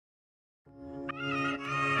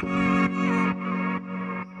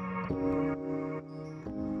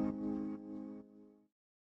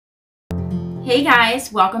Hey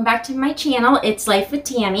guys, welcome back to my channel. It's Life with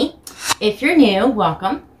Tammy. If you're new,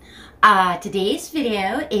 welcome. Today's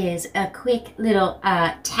video is a quick little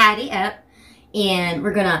tidy up, and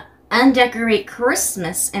we're gonna undecorate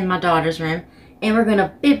Christmas in my daughter's room, and we're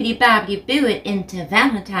gonna bibbidi-bobbidi-boo it into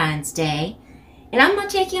Valentine's Day, and I'm gonna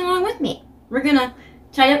take you along with me. We're gonna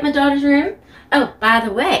tidy up my daughter's room. Oh, by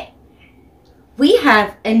the way, we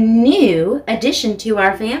have a new addition to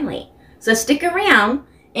our family, so stick around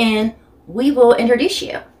and we will introduce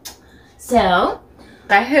you. So,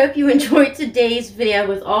 I hope you enjoyed today's video.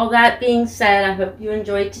 With all that being said, I hope you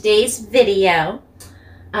enjoyed today's video.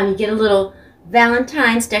 You get a little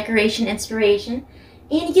Valentine's decoration inspiration,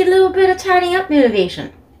 and you get a little bit of tidying up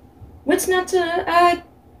motivation. What's not to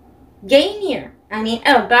gain here? I mean,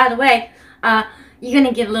 oh, by the way, you're going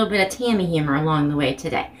to get a little bit of Tammy humor along the way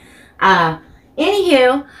today.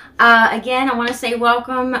 Anywho, again, I want to say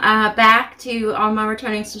welcome back to all my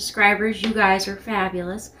returning subscribers. You guys are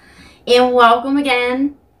fabulous. And welcome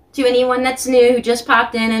again to anyone that's new who just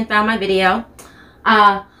popped in and found my video.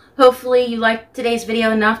 Hopefully you liked today's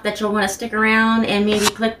video enough that you'll want to stick around and maybe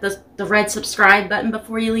click the red subscribe button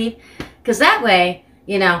before you leave. Because that way,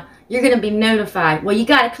 you know, you're going to be notified. Well, you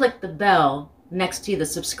got to click the bell next to the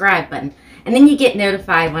subscribe button, and then you get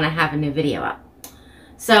notified when I have a new video up.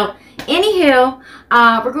 So, anywho,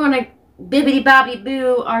 we're going to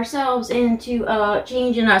bibbidi-bobbidi-boo ourselves into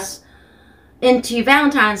changing us into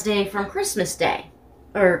Valentine's Day from Christmas Day.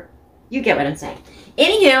 Or, you get what I'm saying.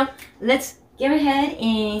 Anywho, let's go ahead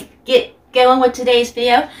and get going with today's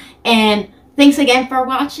video. And thanks again for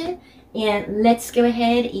watching. And let's go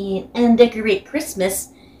ahead and undecorate Christmas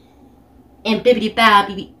and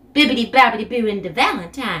bibbidi-bobbidi-boo into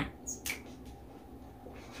Valentine's.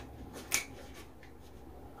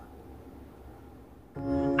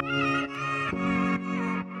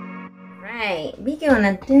 Right, we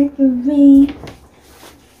gonna decorate.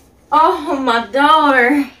 Oh, my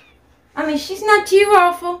daughter. I mean, she's not too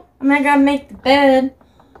awful. I mean, I gotta make the bed,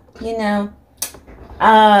 you know.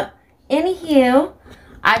 Anywho,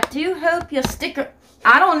 I do hope you'll stick.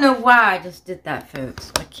 I don't know why I just did that,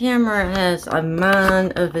 folks. My camera has a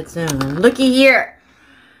mind of its own. Looky here.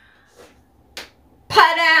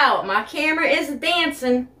 Put out. My camera is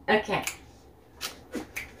dancing. Okay.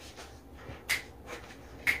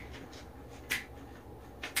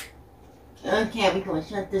 Okay, we're going to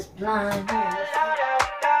shut this blind here.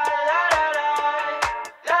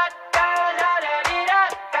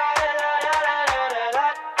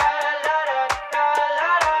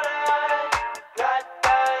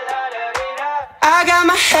 I got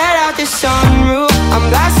my head out the sunroof, I'm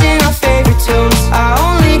blasting our favorite tunes. I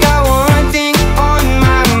only got one thing on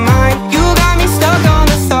my mind. You got me stuck on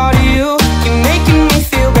the thought of you. You're making me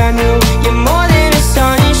feel brand new. You're more than a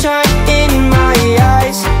sunshine in my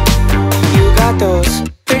eyes. You got those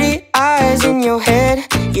pretty eyes in your head,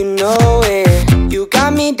 you know it. You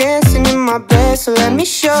got me dancing in my bed, so let me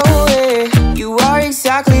show it. You are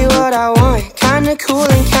exactly what I want, kinda cool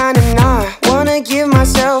and kinda not. Wanna give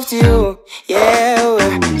myself to you. Yeah,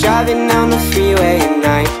 we're driving down the freeway at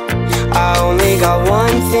night. I only got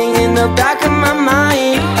one thing in the back of my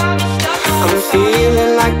mind. I'm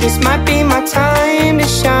feeling like this might be my time to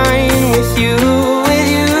shine with you, with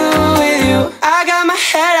you, with you. I got my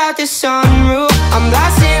head out the sunroof, I'm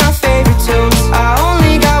blasting our favorite tunes. I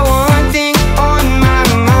only got one thing on my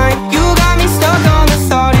mind. You got me stuck on the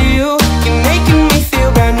thought of you. You're making me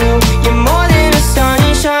feel brand new. You're more than a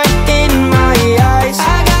sunshine in my eyes. I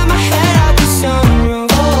got my head out the sunroof.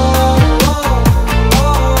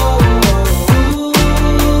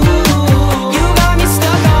 You got me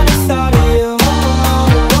stuck on the thought of you.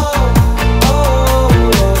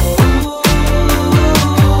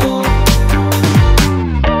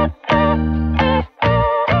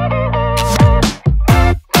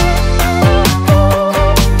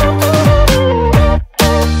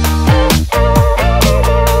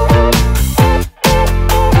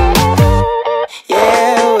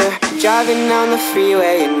 Yeah, we're driving down the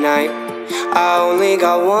freeway at night. I only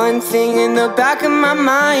got one thing in the back of my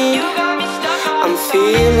mind. I'm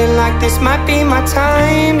feeling like this might be my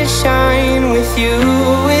time to shine with you,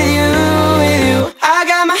 with you, with you. I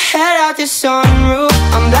got my head out the sunroof,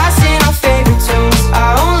 I'm blasting our favorite tunes.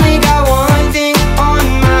 I only got one thing on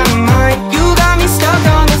my mind. You got me stuck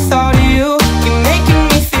on the thought of you. You're making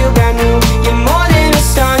me feel brand new. You're more than a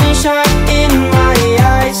sunshine in my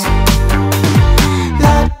eyes.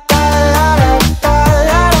 La da la da da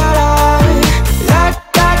la da da. La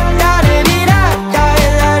da da da dee da da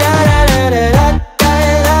la da da da da da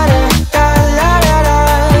la da da la da da.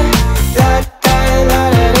 La da la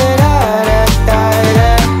da da da da da.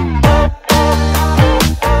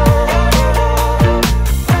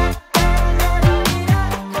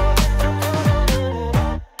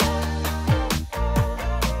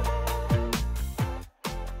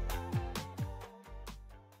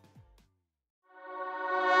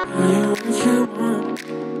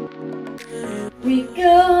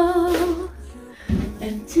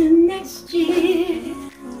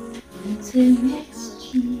 till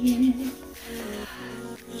next year.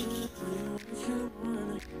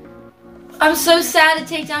 I'm so sad to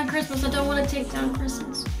take down Christmas. I don't want to take down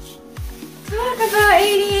Christmas. Talk about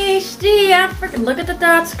ADHD. Look at the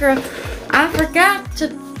dots, girl. I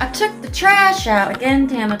took the trash out. Again,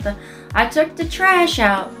 Tamitha. I took the trash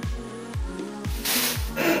out.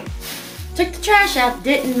 Took the trash out,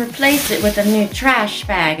 didn't replace it with a new trash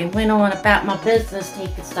bag, and went on about my business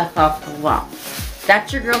taking stuff off the wall.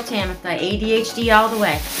 That's your girl, Tamitha. ADHD all the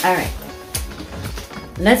way. Alright.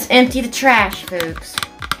 Let's empty the trash, folks.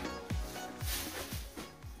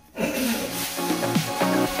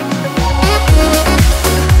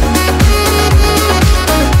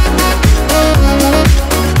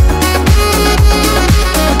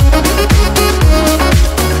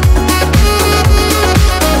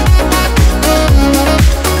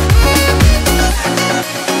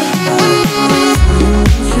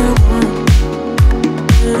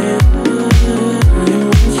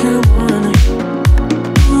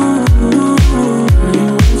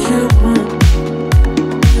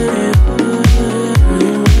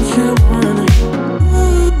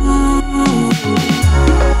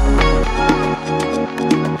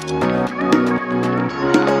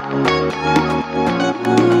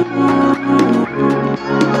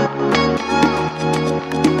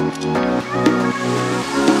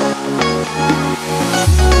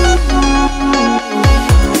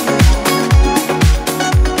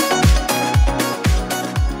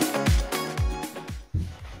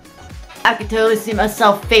 I could totally see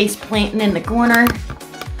myself face planting in the corner.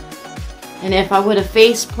 And if I would have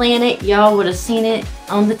face planted, y'all would have seen it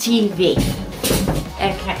on the TV.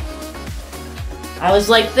 Okay. I was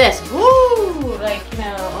like this. Woo! Like, you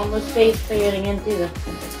know, almost face planting into the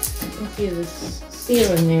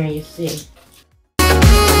ceiling there, you see.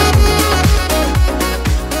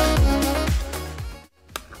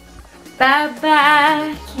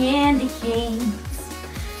 Bye-bye, candy canes.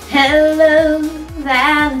 Hello,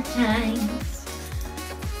 Valentines.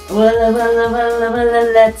 Well,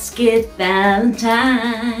 let's get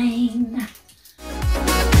Valentine.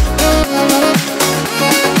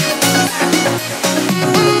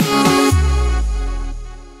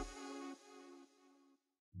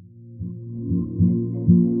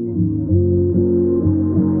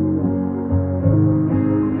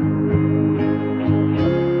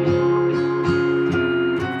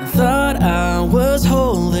 Thought I was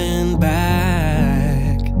holding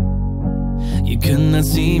back. You could not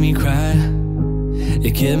see me cry.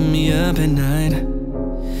 You kept me up at night.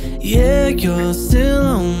 Yeah, you're still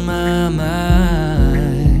on my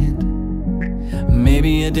mind.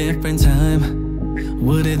 Maybe a different time,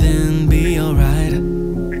 would it then be alright?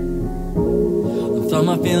 Thought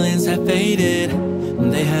my feelings have faded,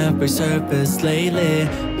 they have resurfaced lately.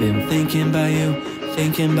 Been thinking about you,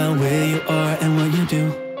 thinking about where you are and what you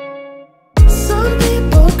do. Some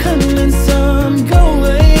people come and some go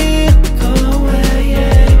away,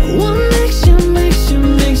 yeah. What makes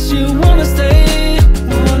you wanna stay,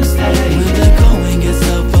 When the going gets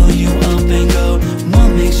tough, pull you up and go. What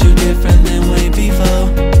makes you different than way before?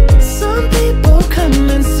 Some people come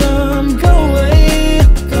and some go away,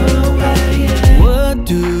 yeah. What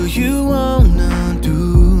do you wanna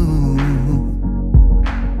do?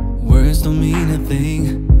 Words don't mean a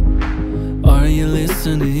thing. Are you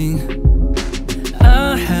listening?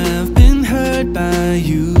 I have been hurt by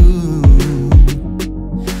you.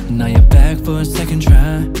 Now you're back for a second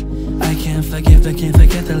try. I can't forget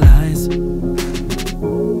the lies.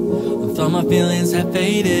 Thought my feelings have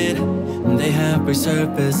faded, they have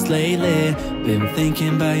resurfaced lately. Been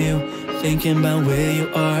thinking about you, thinking about where you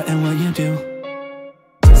are and what you do.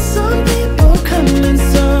 Some people come and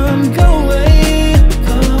some go away,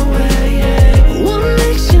 yeah. What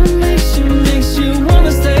makes you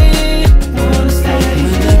wanna stay, When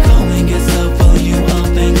the going gets tough, pull you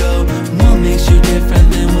up and go. What makes you different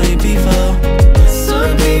than way before?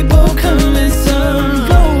 Some people come and some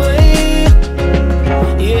go away.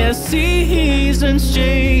 Yeah, seasons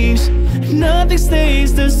change, nothing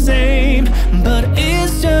stays the same, but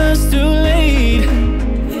it's just too late.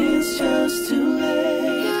 It's just too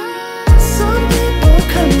late. Some people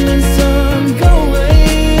come and some go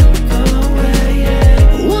away, yeah.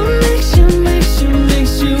 What makes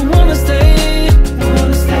you wanna stay,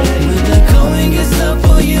 When the going gets tough,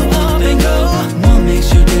 pull you up and go. What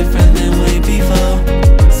makes you different than way before?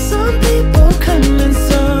 Some people come and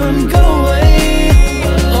some go away.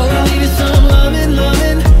 All I need is some loving,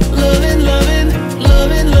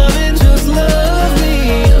 just love me,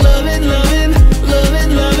 loving,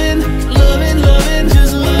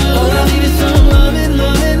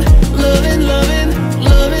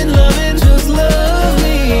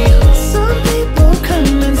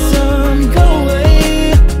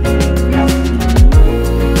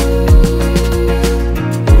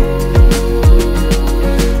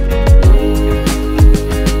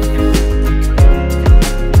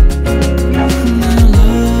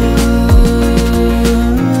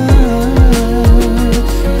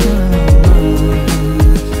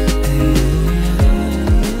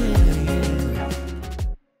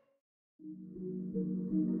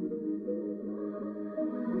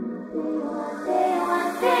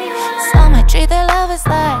 just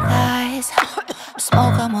like ice.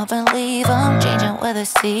 Smoke 'em up and leave 'em, changing with the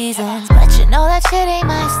seasons. But you know that shit ain't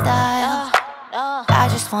my style. I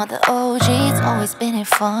just want the OG, it's always been it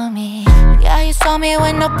for me. Yeah, you saw me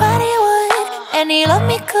when nobody would, and he loved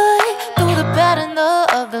me good, through the bad and the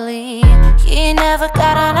ugly. He never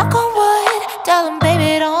got a knock on wood. Tell him,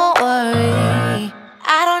 baby, don't worry.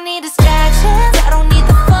 I don't need distractions, I don't need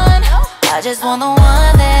the fun. I just want the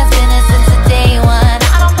one that's been it since the day one.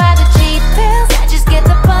 I don't buy the cheap pills, I just get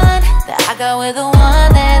the bun that I got with the one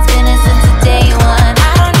that's been it since the day one.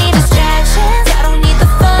 I don't need distractions, I don't need the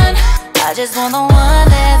fun. I just want the one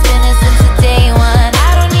that's been it since the day one.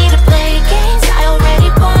 I don't need to play games, I already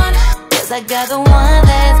won, 'cause I got the one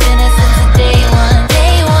that's been it since the day one.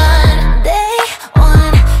 Day one, day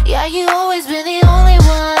one. Yeah, you always been the only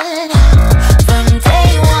one. From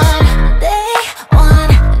day one, day one.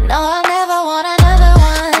 No, I'll never want another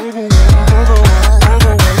one.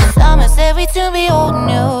 Someone said we to be old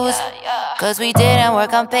news, 'cause we didn't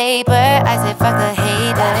work on paper. I said fuck the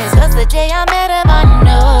haters, 'cause the day I met him I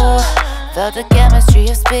knew. Felt the chemistry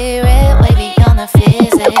of spirit, way beyond the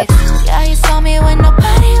physics. Yeah, he saw me when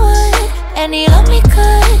nobody would, and he loved me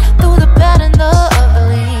good, through the bad and the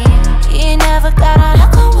ugly. He never got a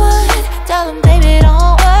knock on wood. Tell him, baby,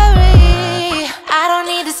 don't worry. I don't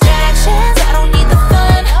need distractions, I don't need the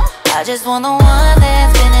fun. I just want the one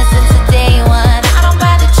that's been it since the day one. I don't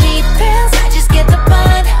buy the cheap pills, I just get the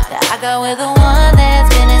bun that I got with the one that's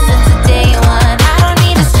been it since the day one. I don't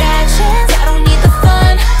need distractions, I don't need the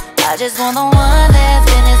fun. I just want the one that's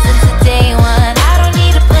been it since the day one. I don't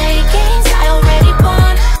need to play games, I already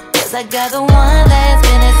won, 'cause I got the one that's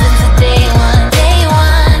been it since the day one. Day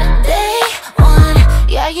one, day one.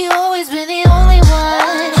 Yeah, you always been the only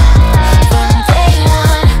one. From day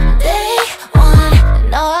one, day one.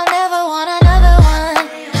 No, I'll never want another one.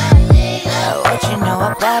 What you know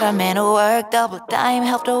about a man who worked double time,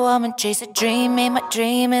 helped a woman chase a dream, made my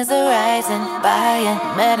dream is a rising, buying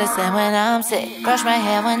medicine when I'm sick, crush my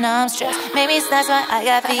hair when I'm stressed, made me snatch my I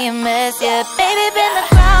got PMS. Yeah, baby, been the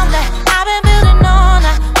ground that I've been building on.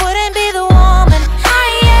 I wouldn't be the woman I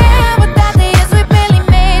am without the years we barely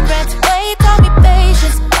made rent. But he taught me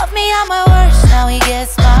patience, loved me at my worst, now he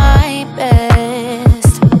gets my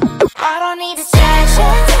best. I don't need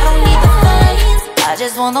distractions, I don't need the fun. I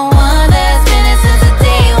just want the one that's been it since the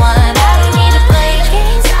day one. I don't need to play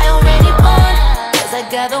games, I already won, 'cause I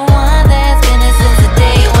got the one that's been it since the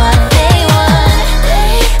day one. Day one,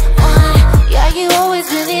 day one. Yeah, you always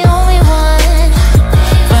been the only one.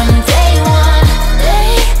 From day one,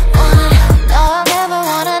 day one. No, I'll never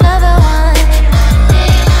want another one.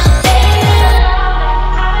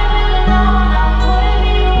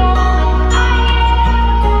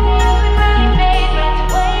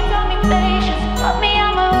 Love me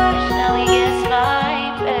on my worst, now he gets my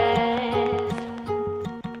best.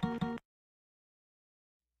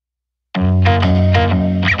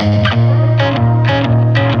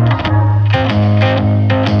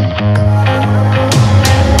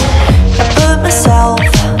 I put myself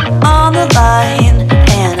on the line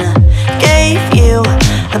and I gave you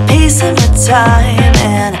a piece of my time,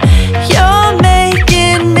 and you're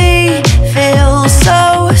making me feel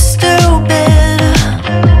so stupid.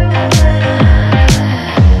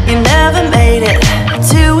 You never made it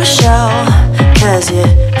to a show 'cause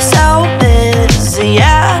you're so busy.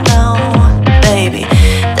 Yeah, I know, baby.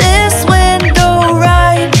 This window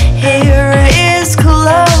right here is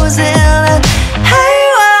closing. Hey,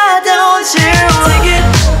 why don't you take it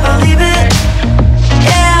or leave it?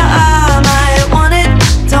 Yeah, I might want it,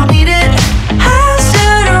 don't need it. I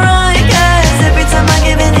should run, 'cause every time I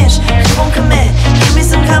give an inch, you won't commit. Give me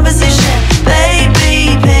some conversation,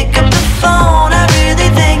 baby. Pick up the phone. I really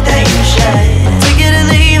think that you should take it or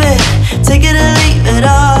leave it. Take it or leave it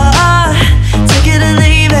all. Take it or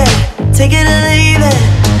leave it. Take it or leave it.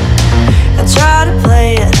 I try to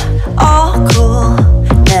play it all cool,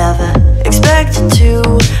 never expected too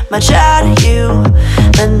much out of you,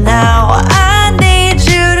 but now I need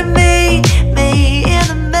you to meet me in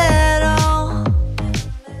the middle.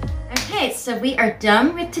 Okay, so we are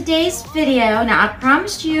done with today's video. Now, I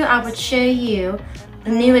promised you I would show you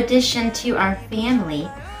the new addition to our family.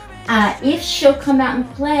 If she'll come out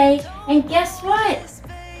and play, and guess what?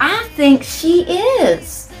 I think she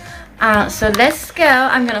is. So let's go.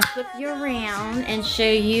 I'm gonna flip you around and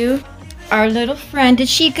show you our little friend. Did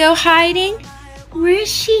she go hiding? Where's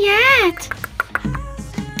she at?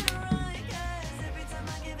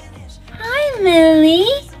 Hi, Lily.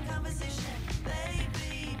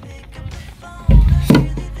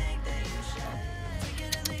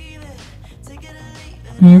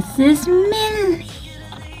 This is Millie.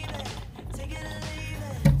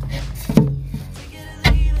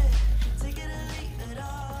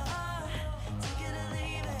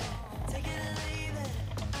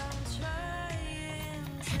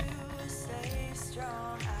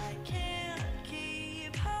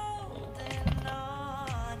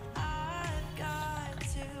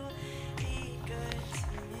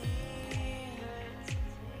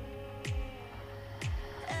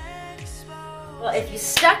 Well, if you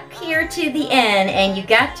stuck here to the end and you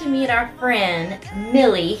got to meet our friend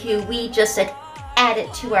Millie, who we just had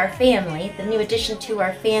added to our family, the new addition to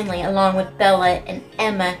our family, along with Bella and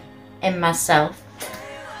Emma and myself,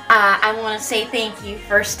 I want to say thank you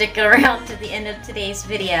for sticking around to the end of today's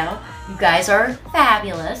video. You guys are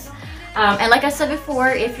fabulous. And like I said before,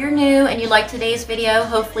 if you're new and you like today's video,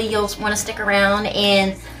 hopefully you'll want to stick around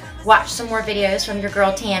and watch some more videos from your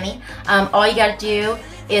girl Tammy. All you got to do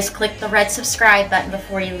is click the red subscribe button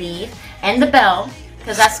before you leave, and the bell,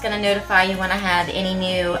 because that's going to notify you when I have any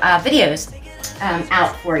new videos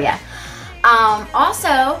out for you.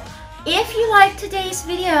 Also, if you like today's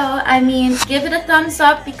video, I mean, give it a thumbs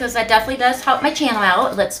up, because that definitely does help my channel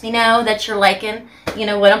out. It lets me know that you're liking, you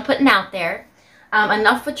know, what I'm putting out there.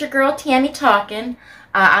 Enough with your girl Tammy talking.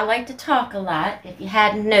 I like to talk a lot, if you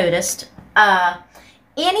hadn't noticed.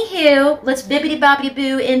 Anywho, let's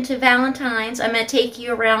bibbidi-bobbidi-boo into Valentine's. I'm going to take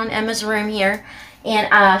you around Emma's room here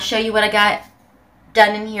and show you what I got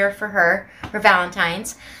done in here for her for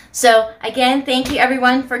Valentine's. So again, thank you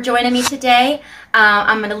everyone for joining me today.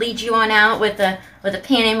 I'm going to lead you on out with a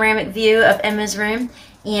panoramic view of Emma's room.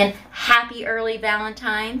 And happy early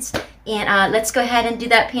Valentine's. And let's go ahead and do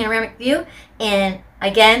that panoramic view. And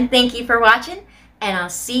again, thank you for watching, and I'll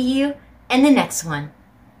see you in the next one.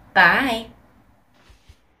 Bye.